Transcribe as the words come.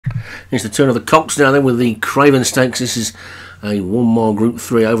It's the turn of the colts now then with the Craven Stakes. This is a 1 mile Group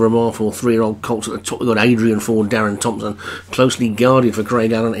 3 over a mile for 3-year-old colts. At the top we've got Adrian for Darren Thompson, Closely Guarded for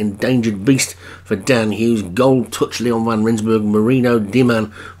Craig Allen, Endangered Beast for Dan Hughes, Gold Touch Leon Van Rensburg, Marino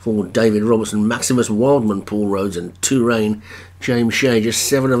Diman for David Robertson, Maximus Wildman Paul Rhodes, and Touraine James Shea. Just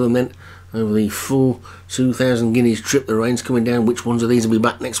 7 of them then over the full 2,000 guineas trip. The rain's coming down. Which ones of these will be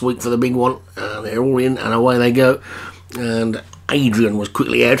back next week for the big one? They're all in and away they go. And Adrian was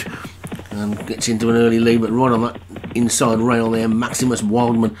quickly out and gets into an early lead, but right on that inside rail there, Maximus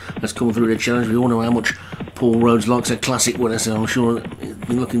Wildman has come through the challenge. We all know how much Paul Rhodes likes a classic winner, so I'm sure he's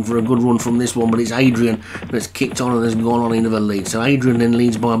been looking for a good run from this one, but it's Adrian that's kicked on and has gone on into the lead. So Adrian then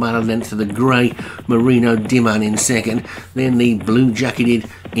leads by about a length to the grey Marino Diman in second, then the blue-jacketed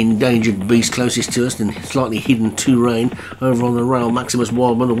Endangered Beast closest to us, and slightly hidden Touraine over on the rail. Maximus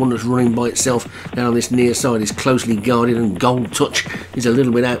Wildman, the one that's running by itself down on this near side, is Closely Guarded, and Gold Touch is a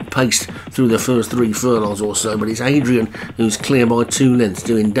little bit outpaced through the first 3 furlongs or so, but it's Adrian who's clear by 2 lengths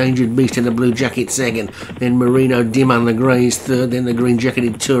to Endangered Beast in the blue jacket second, then Marino Diman the grey is third, then the green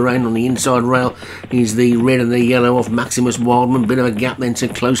jacketed Touraine on the inside rail is the red and the yellow off Maximus Wildman. Bit of a gap then to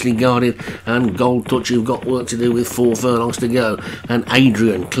Closely Guarded and Gold Touch, who've got work to do with 4 furlongs to go, and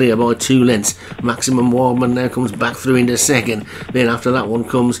Adrian clear by 2 lengths. Maximum Wildman now comes back through into second, then after that one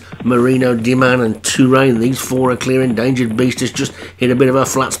comes Marino Diman and Touraine. These 4 are clear. Endangered Beast has just hit a bit of a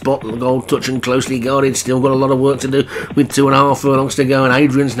flat spot. Gold Touch and Closely Guarded still got a lot of work to do with 2.5 furlongs to go, and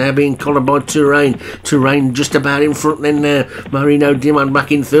Adrian's now being collared by Touraine. Touraine just about in front then now. Marino Diman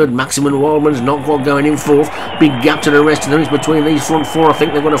back in third. Maximum Wildman's not quite going in fourth. Big gap to the rest of them. It's between these front 4. I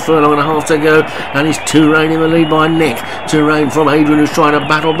think they've got a furlong and a half to go, and it's Touraine in the lead by a neck. Touraine from Adrian, who's trying to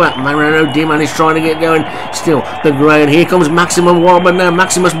battle back. Marino Diman is trying to get going. Still the grey, and here comes Maximum Wildman now.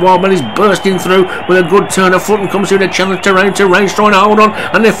 Maximus Wildman is bursting through with a good turn of foot and comes through the challenge. Touraine's trying to hold on,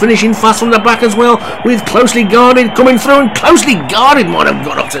 and they're finishing fast from the back as well, with Closely Guarded coming through, and Closely Guarded might have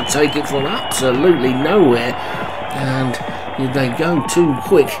got up to take it from absolutely nowhere, and they go too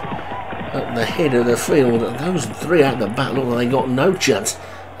quick at the head of the field. Those 3 out the back look like they got no chance,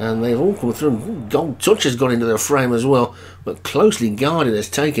 and they've all come through. Gold Touch has got into the frame as well, but Closely Guarded has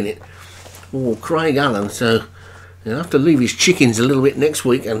taken it for Craig Allen. So he'll have to leave his chickens a little bit next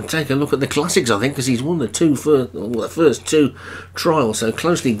week and take a look at the classics, I think, because he's won the first 2 trials. So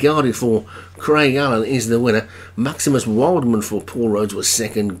Closely Guarded for Craig Allen is the winner. Maximus Wildman for Paul Rhodes was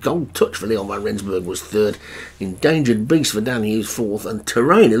second. Gold Touch for Leon Van Rensburg was third. Endangered Beast for Dan Hughes fourth. And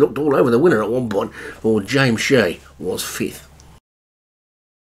Touraine, who looked all over the winner at one point, for James Shea, was fifth.